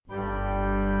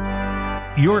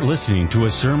You're listening to a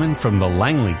sermon from the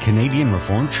Langley Canadian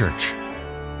Reformed Church.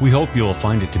 We hope you'll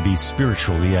find it to be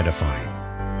spiritually edifying.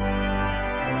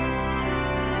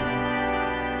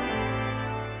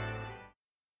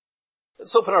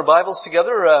 Let's open our Bibles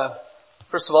together.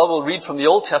 First of all, we'll read from the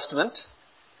Old Testament,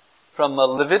 from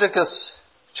Leviticus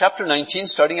chapter 19,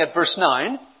 starting at verse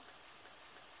 9.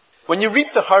 When you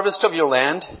reap the harvest of your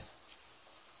land,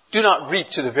 do not reap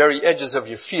to the very edges of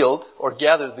your field or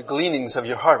gather the gleanings of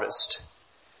your harvest.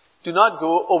 Do not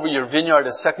go over your vineyard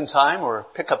a second time or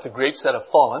pick up the grapes that have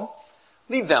fallen.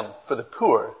 Leave them for the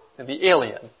poor and the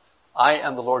alien. I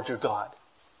am the Lord your God.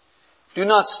 Do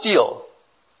not steal.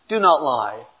 Do not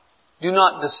lie. Do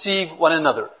not deceive one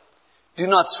another. Do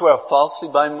not swear falsely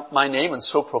by my name and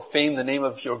so profane the name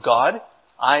of your God.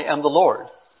 I am the Lord.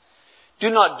 Do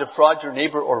not defraud your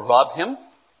neighbor or rob him.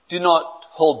 Do not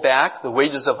hold back the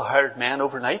wages of a hired man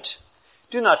overnight.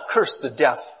 Do not curse the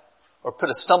deaf or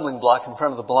put a stumbling block in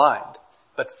front of the blind,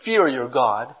 but fear your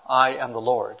God. I am the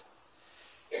Lord.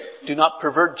 Do not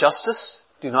pervert justice.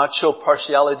 Do not show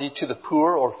partiality to the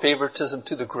poor or favoritism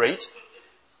to the great,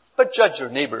 but judge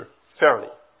your neighbor fairly.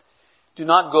 Do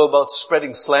not go about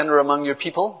spreading slander among your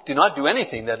people. Do not do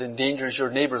anything that endangers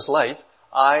your neighbor's life.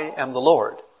 I am the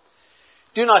Lord.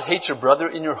 Do not hate your brother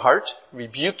in your heart.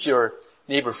 Rebuke your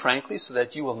neighbor frankly so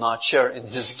that you will not share in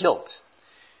his guilt.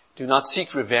 Do not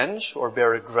seek revenge or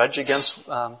bear a grudge against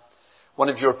one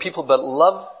of your people, but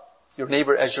love your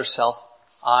neighbor as yourself.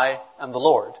 I am the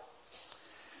Lord.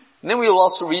 And then we will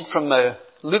also read from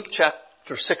Luke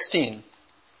chapter 16,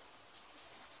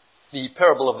 the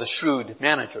parable of the shrewd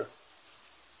manager.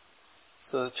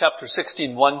 So chapter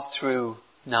 16, 1 through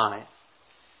 9.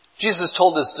 Jesus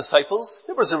told his disciples,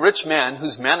 there was a rich man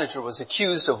whose manager was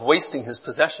accused of wasting his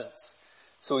possessions.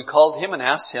 So he called him and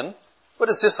asked him, what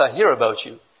is this I hear about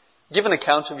you? Give an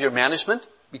account of your management,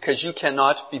 because you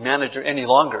cannot be manager any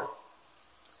longer.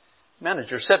 The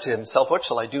manager said to himself, what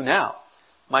shall I do now?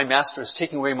 My master is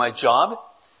taking away my job.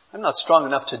 I'm not strong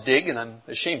enough to dig, and I'm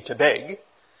ashamed to beg.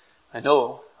 I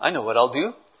know what I'll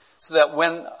do, so that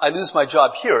when I lose my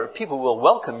job here, people will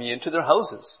welcome me into their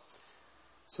houses.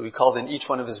 So he called in each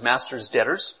one of his master's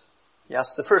debtors. He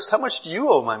asked the first, how much do you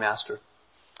owe my master?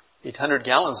 800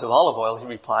 gallons of olive oil, he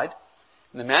replied.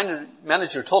 And the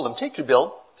manager told him, take your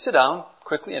bill, sit down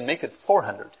quickly and make it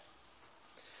 400.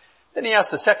 Then he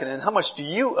asked the second, and how much do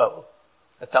you owe?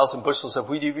 1,000 bushels of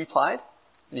wheat, he replied.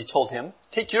 And he told him,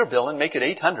 take your bill and make it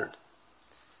 800.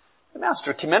 The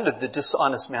master commended the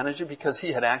dishonest manager because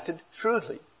he had acted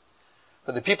shrewdly.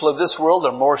 For the people of this world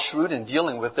are more shrewd in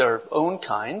dealing with their own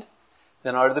kind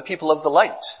than are the people of the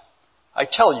light. I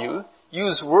tell you,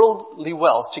 use worldly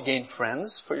wealth to gain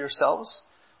friends for yourselves,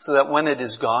 so that when it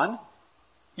is gone,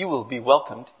 you will be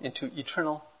welcomed into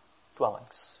eternal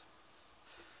dwellings.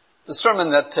 The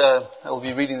sermon that I will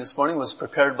be reading this morning was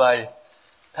prepared by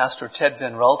Pastor Ted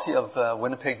Van Raalte of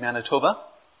Winnipeg, Manitoba.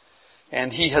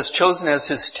 And he has chosen as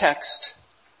his text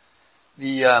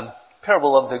the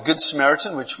parable of the Good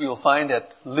Samaritan, which we will find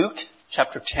at Luke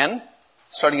chapter 10,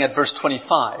 starting at verse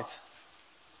 25.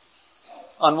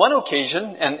 On one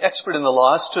occasion, an expert in the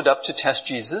law stood up to test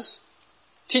Jesus.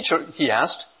 Teacher, he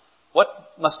asked,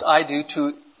 what must I do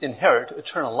to inherit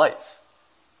eternal life?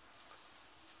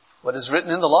 What is written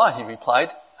in the law, he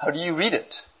replied. How do you read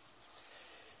it?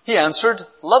 He answered,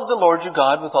 love the Lord your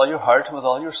God with all your heart and with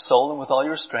all your soul and with all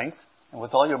your strength and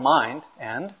with all your mind,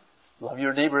 and love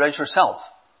your neighbor as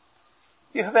yourself.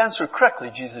 You have answered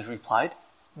correctly, Jesus replied.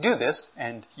 Do this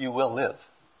and you will live.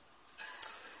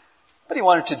 But he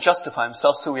wanted to justify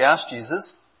himself, so he asked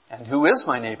Jesus, and who is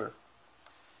my neighbor?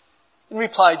 In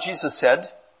reply, Jesus said,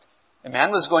 a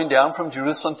man was going down from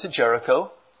Jerusalem to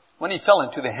Jericho when he fell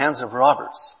into the hands of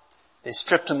robbers. They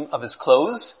stripped him of his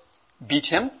clothes, beat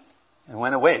him, and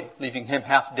went away, leaving him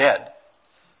half dead.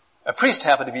 A priest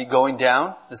happened to be going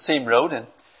down the same road, and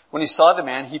when he saw the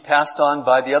man, he passed on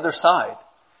by the other side.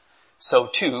 So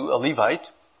too, a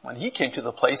Levite, when he came to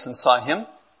the place and saw him,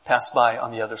 passed by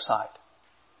on the other side.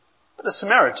 But a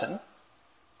Samaritan,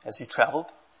 as he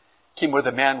traveled, came where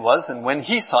the man was, and when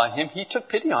he saw him, he took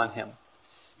pity on him.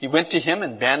 He went to him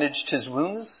and bandaged his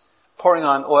wounds, pouring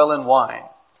on oil and wine.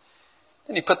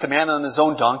 Then he put the man on his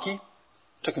own donkey,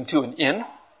 took him to an inn,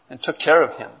 and took care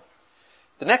of him.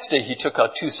 The next day he took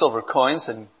out 2 silver coins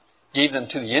and gave them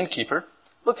to the innkeeper.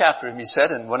 Look after him, he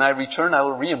said, and when I return, I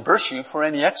will reimburse you for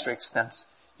any extra expense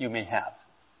you may have.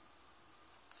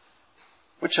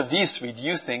 Which of these 3 do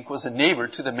you think was a neighbor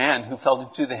to the man who fell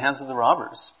into the hands of the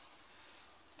robbers?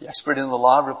 The expert in the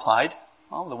law replied,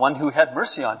 well, the one who had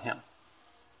mercy on him.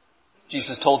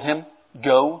 Jesus told him,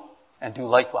 go and do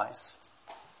likewise.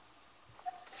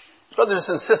 Brothers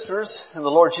and sisters in the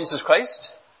Lord Jesus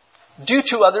Christ, do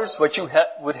to others what you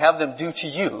would have them do to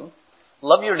you.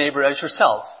 Love your neighbor as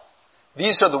yourself.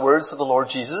 These are the words of the Lord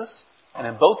Jesus, and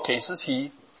in both cases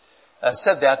he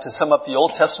said that to sum up the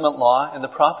Old Testament law and the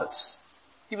prophets.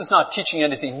 He was not teaching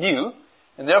anything new,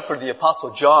 and therefore the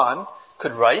Apostle John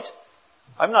could write,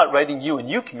 I'm not writing you a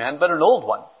new command, but an old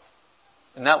one.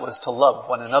 And that was to love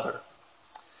one another.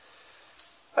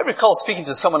 I recall speaking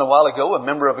to someone a while ago, a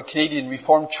member of a Canadian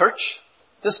Reformed church.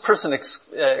 This person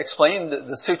explained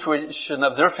the situation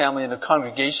of their family in a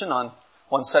congregation on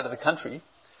one side of the country.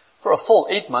 For a full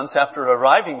 8 months after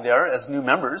arriving there as new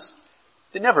members,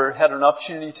 they never had an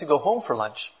opportunity to go home for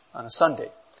lunch on a Sunday.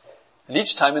 And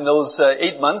each time in those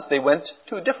 8 months, they went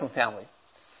to a different family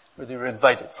where they were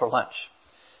invited for lunch.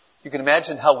 You can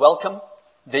imagine how welcome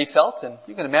they felt, and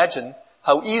you can imagine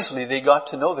how easily they got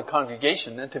to know the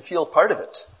congregation and to feel part of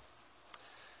it.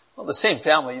 Well, the same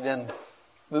family then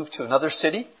moved to another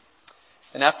city,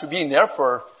 and after being there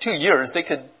for 2 years, they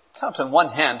could count on one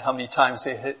hand how many times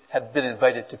they had been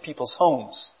invited to people's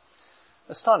homes.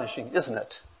 Astonishing, isn't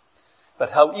it?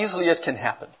 But how easily it can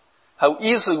happen. How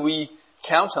easily we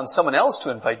count on someone else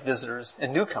to invite visitors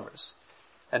and newcomers.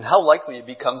 And how likely it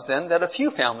becomes then that a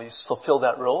few families fulfill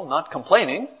that role, not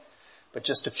complaining, but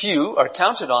just a few are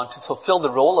counted on to fulfill the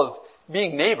role of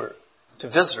being neighbor to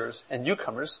visitors and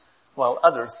newcomers, while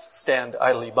others stand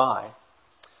idly by.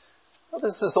 Well,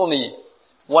 this is only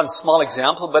one small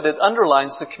example, but it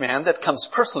underlines the command that comes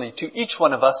personally to each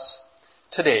one of us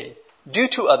today. Do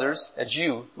to others as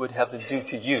you would have them do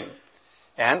to you.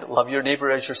 And love your neighbor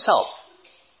as yourself.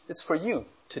 It's for you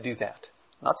to do that.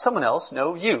 Not someone else,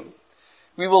 no, you.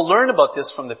 We will learn about this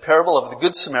from the parable of the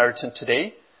Good Samaritan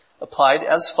today, applied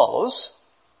as follows.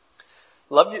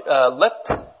 Let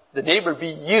the neighbor be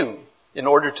you in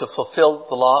order to fulfill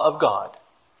the law of God.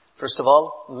 First of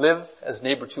all, live as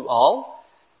neighbor to all.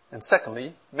 And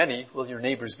secondly, many will your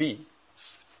neighbors be.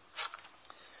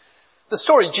 The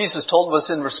story Jesus told was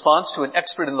in response to an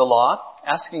expert in the law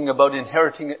asking about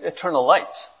inheriting eternal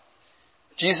life.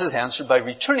 Jesus answered by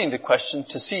returning the question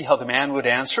to see how the man would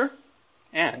answer,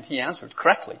 and he answered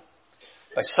correctly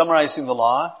by summarizing the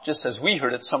law just as we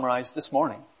heard it summarized this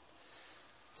morning.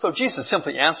 So Jesus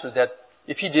simply answered that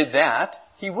if he did that,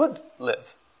 he would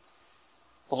live.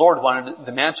 The Lord wanted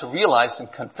the man to realize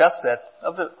and confess that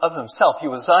of himself he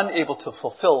was unable to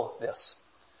fulfill this.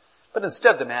 But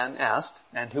instead the man asked,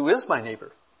 and who is my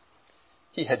neighbor?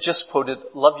 He had just quoted,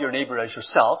 love your neighbor as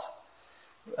yourself,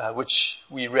 which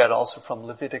we read also from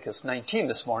Leviticus 19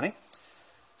 this morning.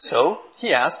 So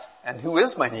he asked, and who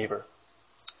is my neighbor?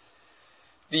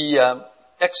 The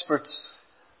expert's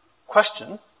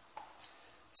question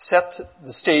set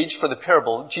the stage for the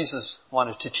parable Jesus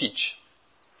wanted to teach.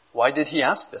 Why did he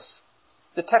ask this?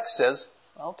 The text says,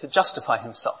 well, to justify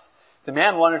himself. The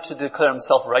man wanted to declare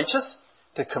himself righteous,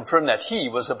 to confirm that he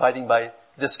was abiding by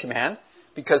this command,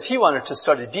 because he wanted to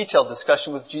start a detailed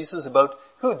discussion with Jesus about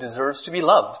who deserves to be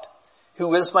loved.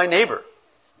 Who is my neighbor?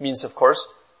 Means, of course,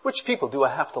 which people do I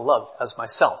have to love as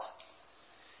myself?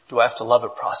 Do I have to love a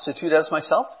prostitute as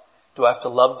myself? Do I have to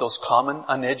love those common,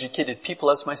 uneducated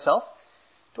people as myself?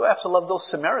 Do I have to love those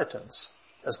Samaritans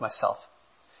as myself?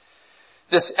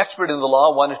 This expert in the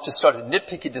law wanted to start a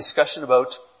nitpicky discussion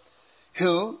about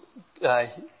who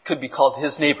could be called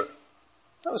his neighbor.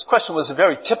 Now, this question was a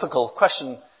very typical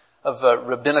question of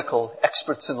rabbinical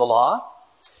experts in the law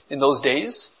in those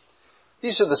days.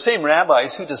 These are the same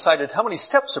rabbis who decided how many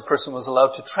steps a person was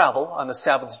allowed to travel on a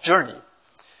Sabbath journey.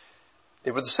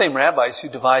 They were the same rabbis who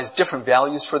devised different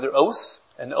values for their oaths.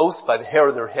 An oath by the hair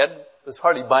of their head was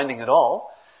hardly binding at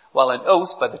all, while an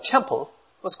oath by the temple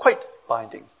was quite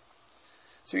binding.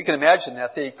 So you can imagine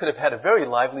that they could have had a very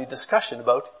lively discussion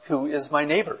about who is my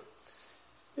neighbor.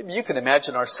 Maybe you can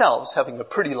imagine ourselves having a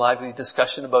pretty lively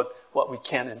discussion about what we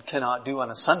can and cannot do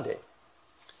on a Sunday.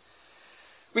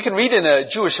 We can read in a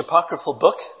Jewish apocryphal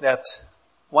book that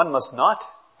one must not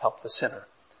help the sinner.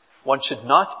 One should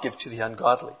not give to the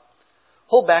ungodly.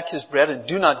 Hold back his bread and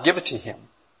do not give it to him.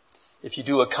 If you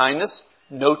do a kindness,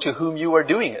 know to whom you are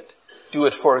doing it. Do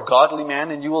it for a godly man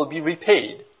and you will be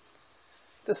repaid.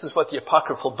 This is what the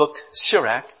apocryphal book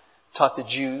Sirach taught the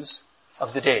Jews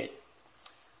of the day.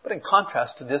 But in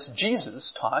contrast to this,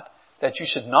 Jesus taught that you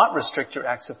should not restrict your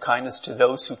acts of kindness to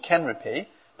those who can repay,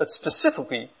 but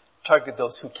specifically target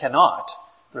those who cannot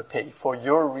repay, for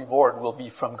your reward will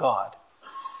be from God.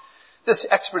 This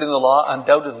expert in the law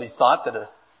undoubtedly thought that a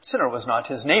sinner was not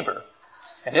his neighbor.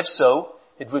 And if so,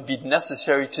 it would be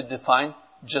necessary to define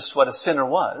just what a sinner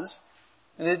was.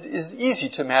 And it is easy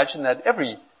to imagine that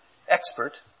every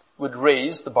expert would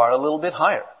raise the bar a little bit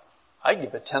higher. I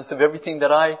give a tenth of everything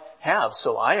that I have,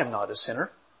 so I am not a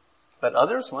sinner. But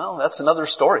others, well, that's another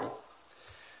story.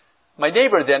 My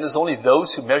neighbor then is only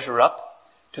those who measure up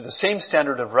to the same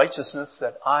standard of righteousness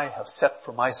that I have set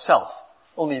for myself.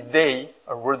 Only they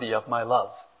are worthy of my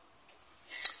love.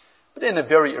 But in a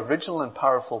very original and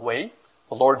powerful way,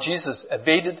 the Lord Jesus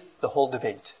evaded the whole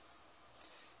debate.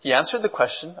 He answered the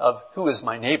question of who is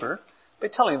my neighbor by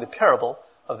telling the parable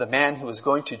of the man who was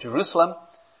going to Jerusalem,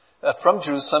 from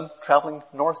Jerusalem, traveling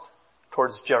north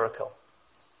towards Jericho.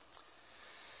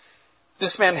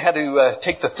 This man had to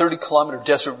take the 30-kilometer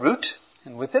desert route,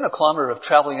 and within a kilometer of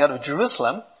traveling out of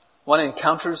Jerusalem, one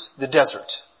encounters the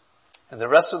desert. And the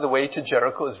rest of the way to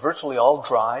Jericho is virtually all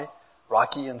dry,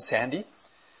 rocky, and sandy.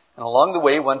 And along the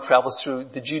way, one travels through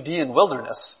the Judean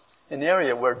wilderness, an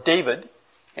area where David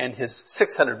and his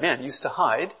 600 men used to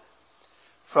hide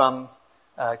from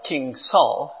King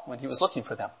Saul when he was looking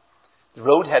for them. The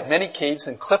road had many caves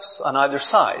and cliffs on either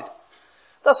side.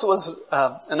 Thus it was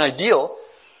an ideal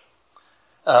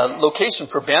location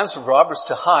for bands of robbers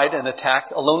to hide and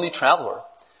attack a lonely traveler.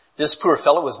 This poor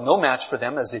fellow was no match for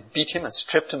them as they beat him and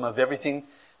stripped him of everything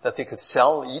that they could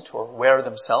sell, eat, or wear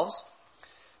themselves.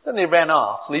 Then they ran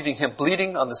off, leaving him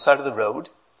bleeding on the side of the road.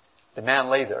 The man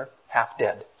lay there, half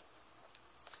dead.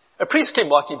 A priest came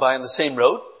walking by on the same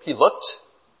road. He looked,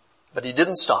 but he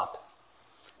didn't stop.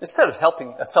 Instead of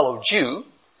helping a fellow Jew,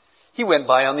 he went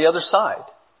by on the other side.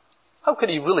 How could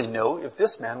he really know if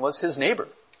this man was his neighbor?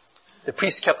 The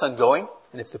priest kept on going,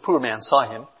 and if the poor man saw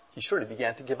him, he surely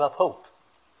began to give up hope.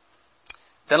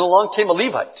 Then along came a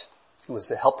Levite, who was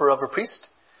the helper of a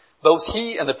priest. Both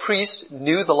he and the priest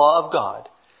knew the law of God.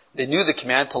 They knew the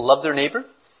command to love their neighbor.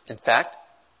 In fact,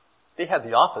 they had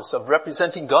the office of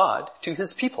representing God to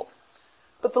his people.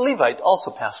 But the Levite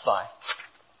also passed by.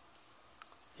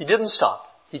 He didn't stop.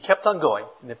 He kept on going.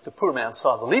 And if the poor man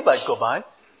saw the Levite go by,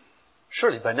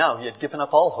 surely by now he had given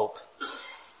up all hope.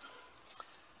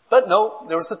 But no,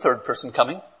 there was a third person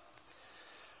coming.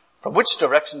 From which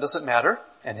direction doesn't matter,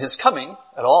 and his coming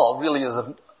at all really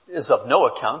is of no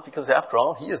account, because after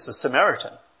all, he is a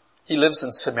Samaritan. He lives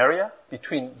in Samaria,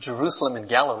 between Jerusalem and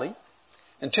Galilee,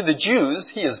 and to the Jews,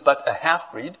 he is but a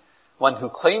half-breed, one who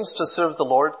claims to serve the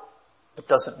Lord, but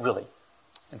doesn't really.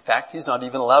 In fact, he's not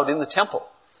even allowed in the temple.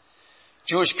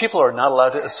 Jewish people are not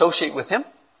allowed to associate with him.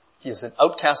 He is an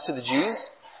outcast to the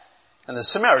Jews, and the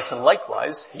Samaritan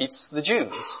likewise hates the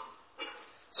Jews.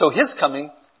 So his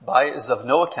coming by is of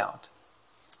no account.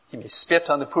 He may spit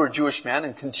on the poor Jewish man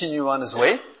and continue on his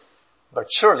way,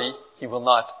 but surely he will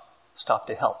not stop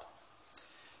to help.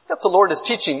 Yet the Lord is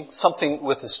teaching something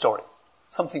with his story,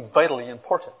 something vitally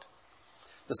important.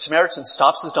 The Samaritan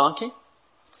stops his donkey.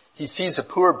 He sees a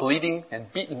poor, bleeding,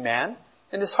 and beaten man,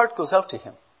 and his heart goes out to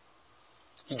him.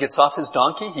 He gets off his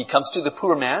donkey, he comes to the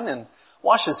poor man and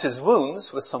washes his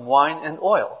wounds with some wine and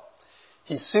oil.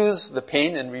 He soothes the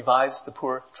pain and revives the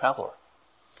poor traveler.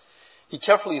 He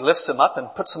carefully lifts him up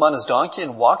and puts him on his donkey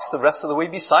and walks the rest of the way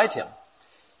beside him.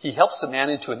 He helps the man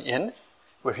into an inn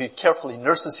where he carefully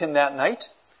nurses him that night,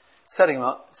 setting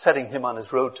him on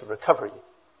his road to recovery.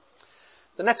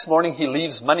 The next morning he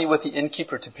leaves money with the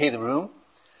innkeeper to pay the room,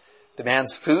 the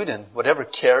man's food, and whatever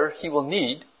care he will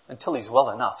need until he's well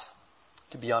enough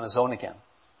to be on his own again.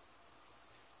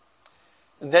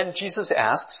 And then Jesus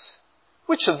asks,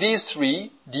 which of these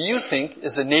three do you think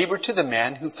is a neighbor to the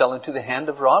man who fell into the hand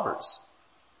of robbers?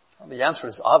 Well, the answer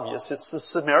is obvious. It's the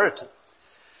Samaritan.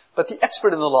 But the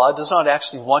expert in the law does not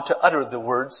actually want to utter the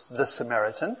words, the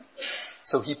Samaritan.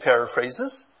 So he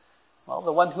paraphrases, well,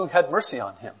 the one who had mercy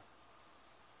on him.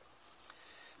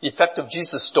 The effect of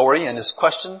Jesus' story and his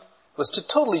question was to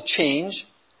totally change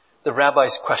the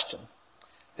rabbi's question.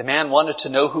 The man wanted to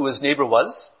know who his neighbor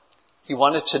was. He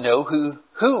wanted to know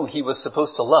who he was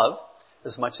supposed to love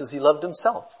as much as he loved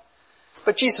himself.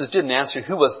 But Jesus didn't answer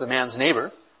who was the man's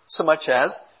neighbor so much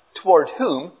as toward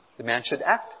whom the man should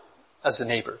act as a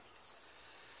neighbor.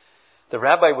 The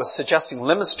rabbi was suggesting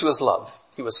limits to his love.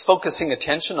 He was focusing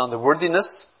attention on the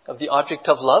worthiness of the object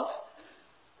of love.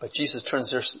 But Jesus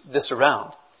turns this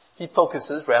around. He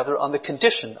focuses rather on the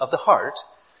condition of the heart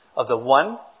of the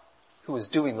one who is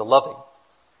doing the loving.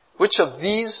 Which of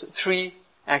these three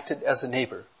acted as a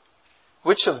neighbor?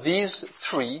 Which of these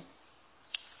three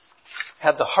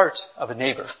had the heart of a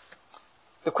neighbor?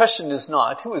 The question is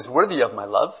not, who is worthy of my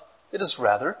love? It is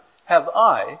rather, have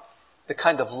I the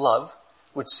kind of love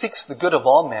which seeks the good of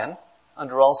all men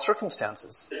under all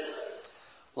circumstances?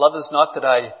 Love is not that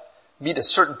I meet a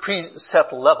certain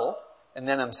preset level and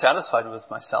then I'm satisfied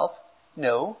with myself.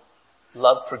 No,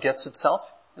 love forgets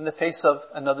itself in the face of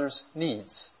another's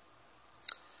needs.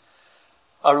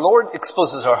 Our Lord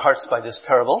exposes our hearts by this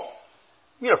parable.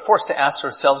 We are forced to ask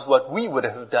ourselves what we would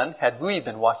have done had we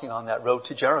been walking on that road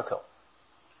to Jericho.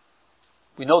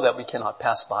 We know that we cannot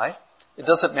pass by. It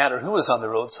doesn't matter who is on the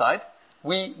roadside.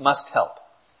 We must help.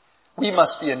 We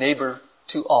must be a neighbor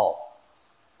to all.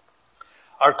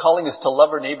 Our calling is to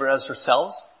love our neighbor as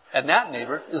ourselves, and that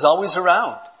neighbor is always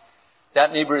around.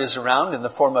 That neighbor is around in the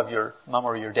form of your mom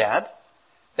or your dad.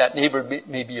 That neighbor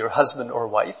may be your husband or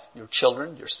wife, your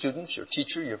children, your students, your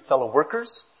teacher, your fellow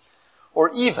workers,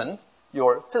 or even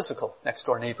your physical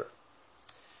next-door neighbor.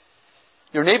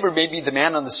 Your neighbor may be the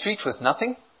man on the street with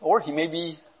nothing, or he may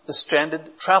be the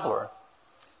stranded traveler.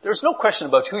 There's no question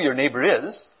about who your neighbor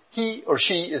is. He or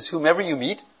she is whomever you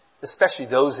meet, especially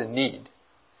those in need.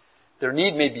 Their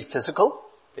need may be physical.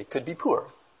 They could be poor.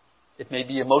 It may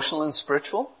be emotional and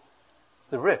spiritual.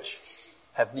 The rich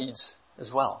have needs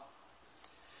as well.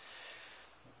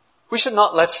 We should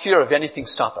not let fear of anything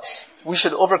stop us. We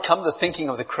should overcome the thinking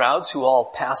of the crowds who all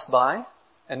pass by,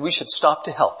 and we should stop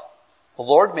to help. The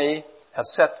Lord may have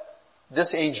set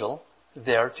this angel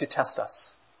there to test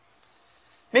us.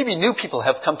 Maybe new people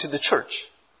have come to the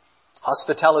church.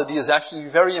 Hospitality is actually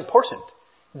very important.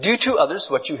 Do to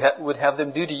others what you would have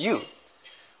them do to you.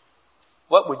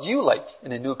 What would you like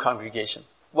in a new congregation?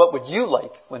 What would you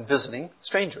like when visiting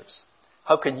strangers?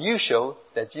 How can you show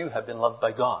that you have been loved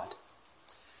by God?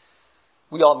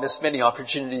 We all miss many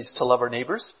opportunities to love our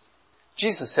neighbors.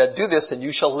 Jesus said, "Do this and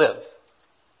you shall live."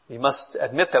 We must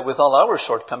admit that with all our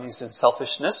shortcomings and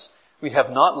selfishness, we have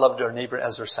not loved our neighbor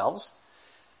as ourselves.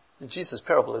 And Jesus'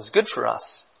 parable is good for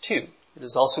us, too. It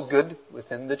is also good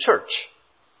within the church.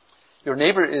 Your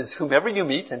neighbor is whomever you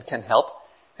meet and can help,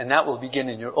 and that will begin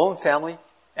in your own family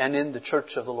and in the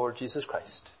church of the Lord Jesus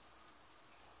Christ.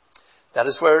 That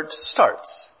is where it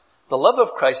starts. The love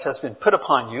of Christ has been put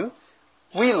upon you.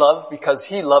 We love because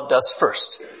he loved us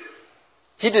first.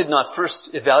 He did not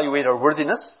first evaluate our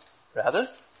worthiness. Rather,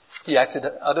 he acted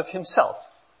out of himself.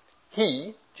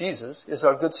 He, Jesus, is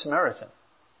our good Samaritan.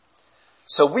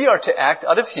 So we are to act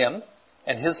out of him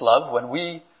and his love when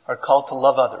we are called to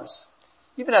love others.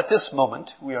 Even at this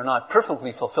moment, we are not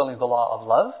perfectly fulfilling the law of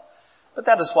love, but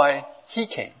that is why he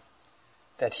came,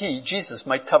 that he, Jesus,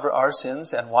 might cover our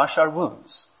sins and wash our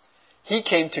wounds. He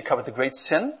came to cover the great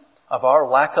sin of our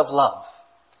lack of love.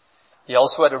 He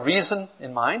also had a reason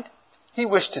in mind. He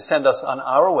wished to send us on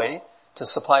our way to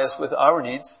supply us with our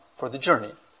needs for the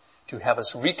journey, to have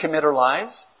us recommit our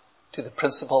lives to the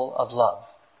principle of love.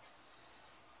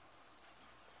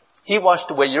 He washed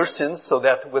away your sins so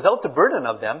that without the burden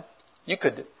of them, you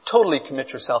could totally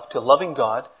commit yourself to loving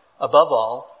God above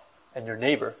all and your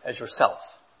neighbor as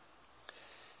yourself.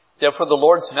 Therefore, the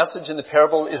Lord's message in the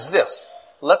parable is this: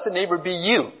 let the neighbor be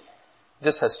you.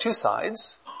 This has two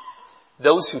sides.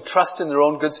 Those who trust in their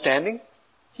own good standing,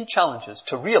 he challenges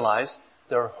to realize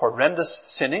their horrendous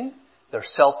sinning, their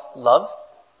self-love,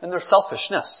 and their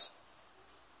selfishness.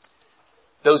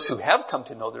 Those who have come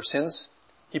to know their sins,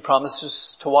 he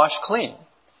promises to wash clean.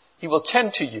 He will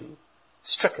tend to you,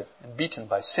 stricken and beaten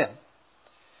by sin.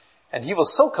 And he will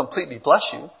so completely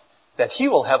bless you that he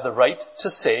will have the right to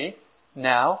say,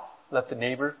 now let the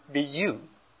neighbor be you,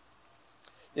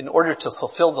 in order to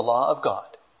fulfill the law of God.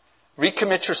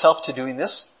 Recommit yourself to doing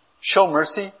this. Show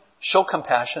mercy, show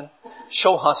compassion,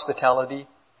 show hospitality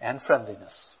and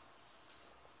friendliness.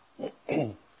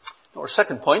 Our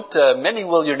second point, many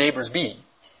will your neighbors be.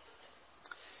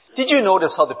 Did you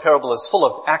notice how the parable is full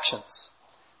of actions?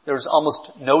 There's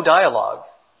almost no dialogue,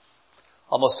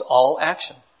 almost all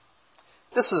action.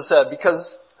 This is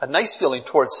because a nice feeling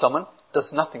towards someone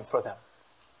does nothing for them.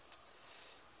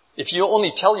 If you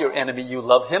only tell your enemy you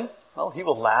love him, well, he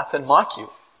will laugh and mock you.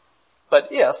 But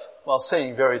if, while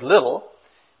saying very little,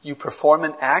 you perform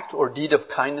an act or deed of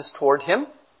kindness toward him,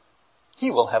 he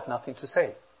will have nothing to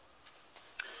say.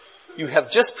 You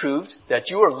have just proved that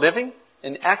you are living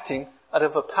and acting out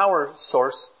of a power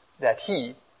source that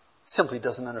he simply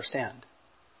doesn't understand.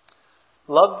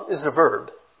 Love is a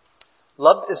verb.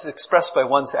 Love is expressed by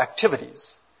one's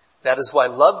activities. That is why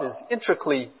love is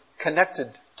intricately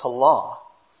connected to law.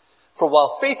 For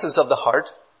while faith is of the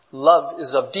heart, love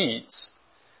is of deeds.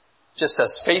 Just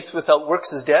as faith without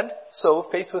works is dead, so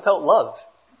faith without love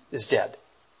is dead.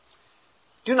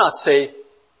 Do not say,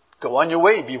 go on your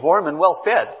way, be warm and well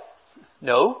fed.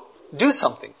 No, do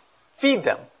something. Feed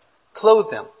them,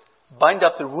 clothe them, bind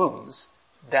up their wounds.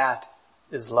 That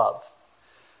is love.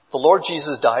 The Lord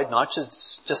Jesus died not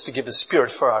just to give his Spirit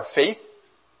for our faith,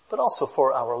 but also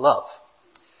for our love.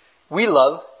 We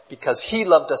love because he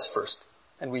loved us first,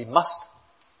 and we must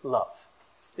love.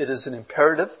 It is an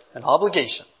imperative, an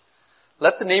obligation.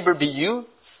 Let the neighbor be you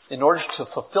in order to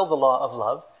fulfill the law of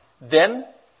love. Then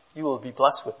you will be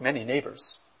blessed with many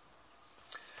neighbors.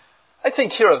 I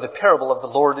think here of the parable of the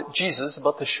Lord Jesus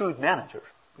about the shrewd manager,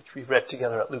 which we read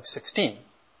together at Luke 16.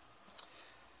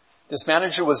 This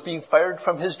manager was being fired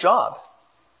from his job.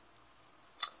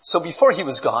 So before he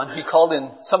was gone, he called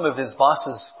in some of his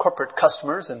boss's corporate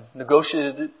customers and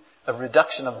negotiated a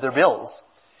reduction of their bills.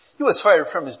 He was fired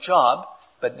from his job,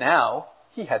 but now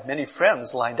he had many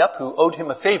friends lined up who owed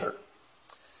him a favor.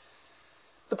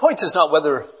 The point is not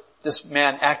whether this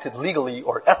man acted legally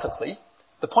or ethically.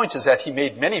 The point is that he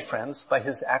made many friends by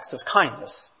his acts of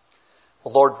kindness. The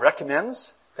Lord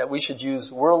recommends that we should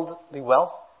use worldly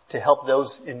wealth to help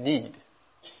those in need.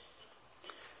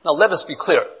 Now let us be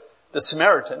clear. The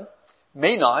Samaritan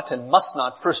may not and must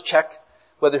not first check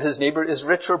whether his neighbor is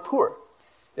rich or poor.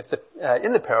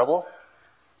 In the parable,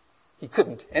 he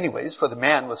couldn't anyways, for the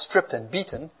man was stripped and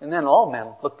beaten, and then all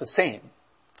men looked the same,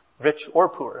 rich or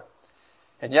poor.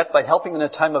 And yet by helping in a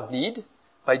time of need,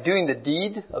 by doing the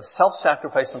deed of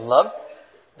self-sacrifice and love,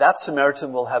 that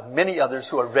Samaritan will have many others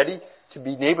who are ready to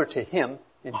be neighbor to him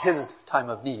in his time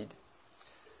of need.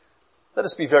 Let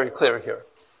us be very clear here.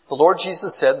 The Lord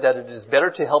Jesus said that it is better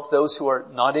to help those who are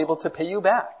not able to pay you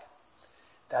back.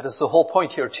 That is the whole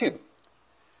point here too.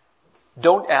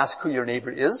 Don't ask who your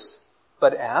neighbor is,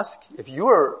 but ask if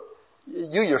you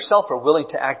yourself are willing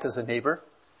to act as a neighbor,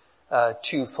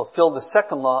 to fulfill the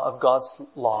second law of God's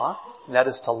law, and that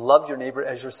is to love your neighbor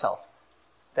as yourself.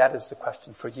 That is the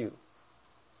question for you.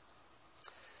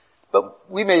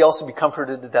 But we may also be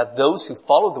comforted that those who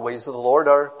follow the ways of the Lord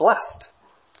are blessed.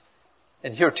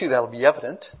 And here too that'll be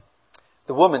evident.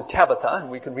 The woman Tabitha,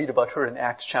 and we can read about her in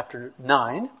Acts chapter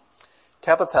 9,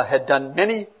 Tabitha had done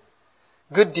many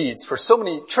good deeds for so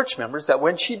many church members that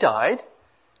when she died,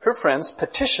 her friends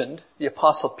petitioned the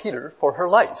apostle Peter for her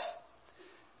life.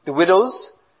 The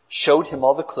widows showed him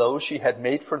all the clothes she had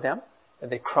made for them,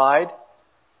 and they cried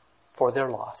for their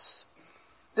loss.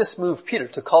 This moved Peter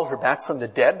to call her back from the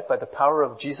dead by the power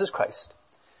of Jesus Christ.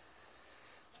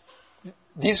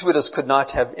 These widows could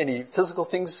not have any physical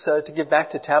things to give back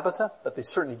to Tabitha, but they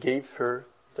certainly gave her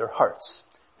their hearts.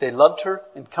 They loved her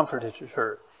and comforted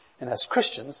her. And as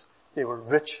Christians, they were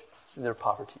rich in their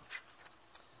poverty.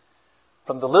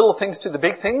 From the little things to the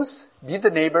big things, be the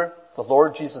neighbor the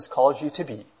Lord Jesus calls you to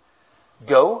be.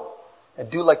 Go and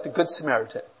do like the Good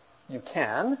Samaritan. You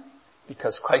can,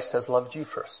 because Christ has loved you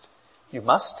first. You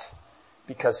must,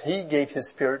 because he gave his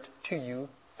Spirit to you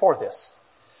for this.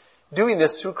 Doing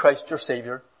this through Christ your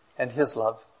Savior and his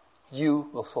love, you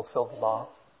will fulfill the law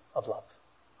of love.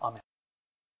 Amen.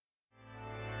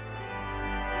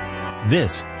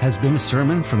 This has been a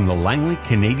sermon from the Langley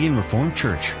Canadian Reformed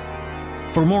Church.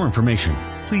 For more information,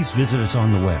 please visit us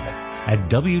on the web at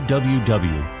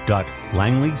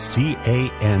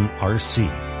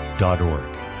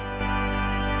www.langleycanrc.org.